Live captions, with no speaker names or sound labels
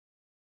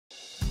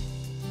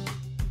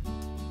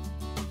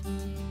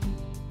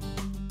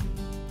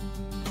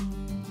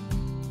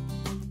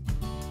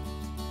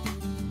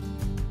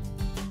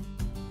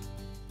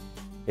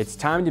It's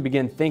time to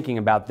begin thinking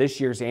about this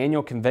year's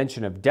annual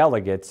Convention of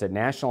Delegates at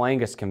National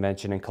Angus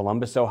Convention in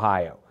Columbus,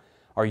 Ohio.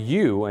 Are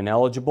you an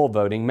eligible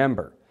voting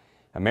member?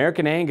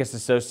 American Angus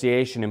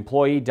Association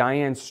employee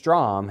Diane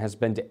Strom has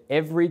been to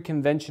every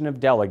Convention of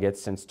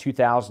Delegates since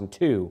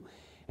 2002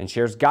 and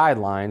shares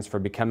guidelines for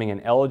becoming an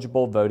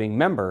eligible voting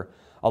member,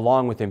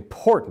 along with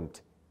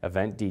important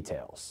event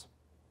details.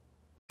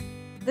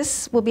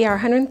 This will be our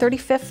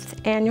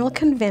 135th annual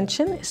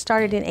convention. It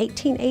started in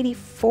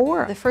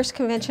 1884. The first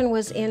convention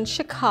was in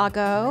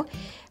Chicago,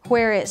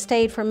 where it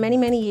stayed for many,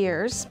 many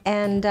years.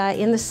 And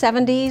in the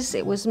 70s,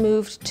 it was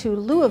moved to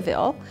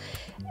Louisville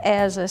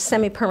as a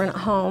semi-permanent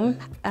home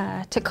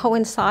to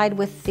coincide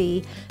with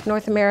the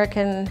North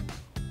American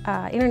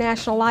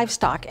International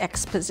Livestock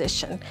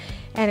Exposition.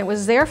 And it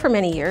was there for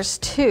many years,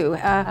 too.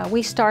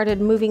 We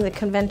started moving the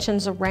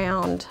conventions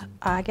around,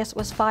 I guess it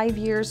was 5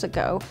 years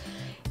ago.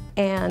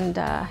 And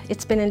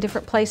it's been in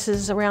different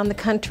places around the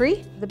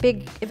country. The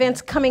big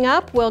events coming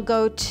up will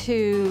go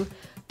to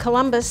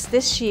Columbus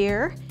this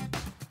year.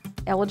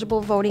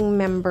 Eligible voting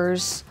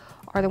members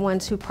are the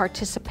ones who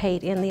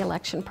participate in the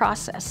election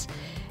process.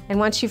 And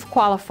once you've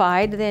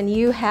qualified, then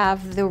you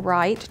have the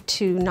right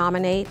to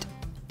nominate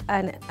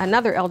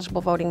another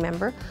eligible voting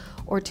member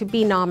or to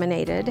be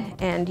nominated,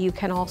 and you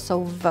can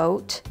also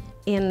vote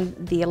in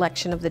the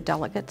election of the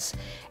delegates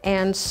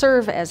and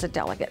serve as a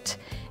delegate.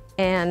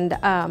 And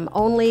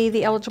only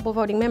the eligible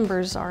voting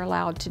members are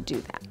allowed to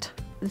do that.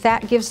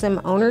 That gives them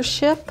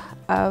ownership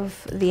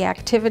of the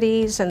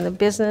activities and the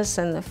business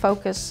and the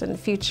focus and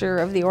future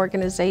of the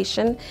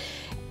organization,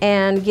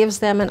 and gives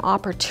them an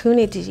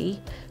opportunity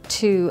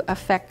to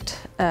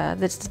affect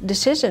the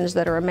decisions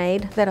that are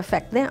made that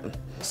affect them.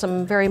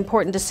 Some very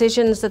important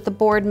decisions that the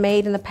board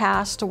made in the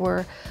past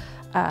were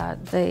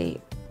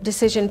the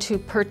decision to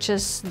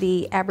purchase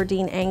the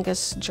Aberdeen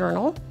Angus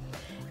Journal,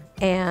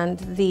 and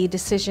the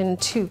decision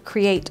to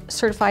create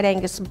certified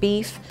Angus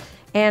beef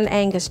and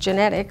Angus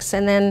genetics.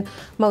 And then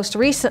most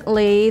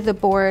recently, the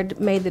board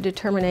made the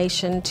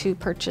determination to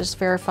purchase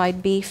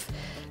verified beef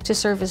to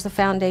serve as the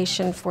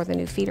foundation for the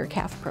new feeder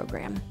calf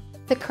program.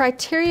 The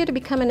criteria to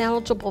become an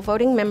eligible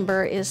voting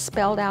member is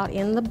spelled out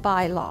in the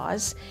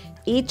bylaws.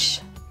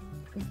 Each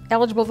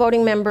eligible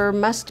voting member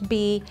must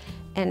be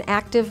an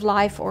active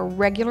life or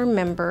regular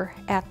member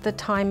at the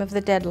time of the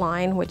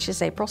deadline, which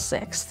is April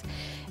 6th.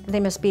 They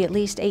must be at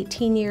least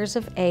 18 years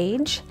of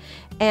age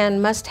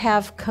and must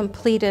have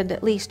completed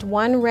at least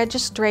one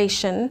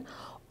registration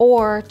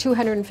or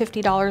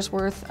 $250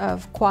 worth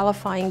of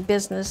qualifying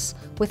business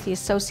with the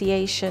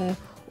association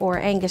or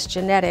Angus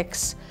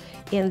Genetics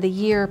in the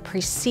year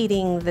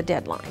preceding the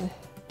deadline.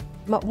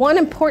 But one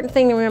important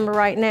thing to remember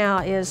right now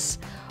is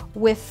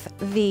with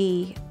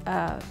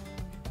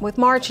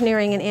March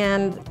nearing an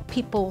end,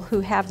 people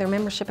who have their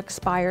membership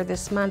expire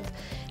this month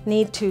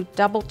need to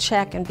double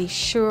check and be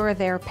sure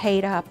they're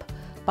paid up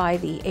by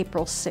the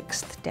April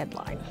 6th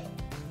deadline.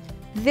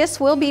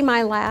 This will be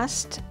my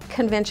last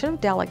Convention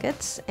of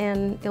Delegates,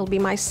 and it'll be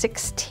my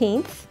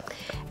 16th.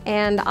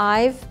 And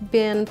I've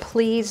been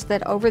pleased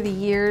that over the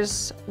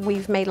years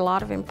we've made a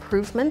lot of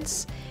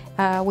improvements.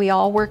 We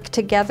all work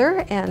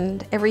together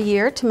and every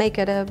year to make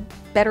it a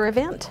better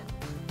event.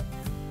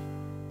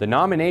 The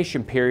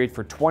nomination period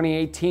for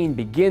 2018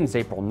 begins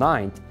April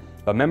 9th,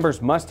 but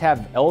members must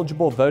have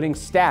eligible voting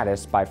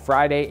status by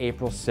Friday,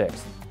 April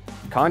 6th.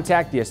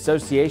 Contact the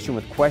association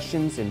with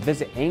questions and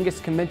visit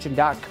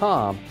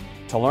angusconvention.com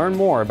to learn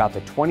more about the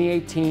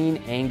 2018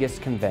 Angus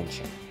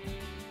Convention.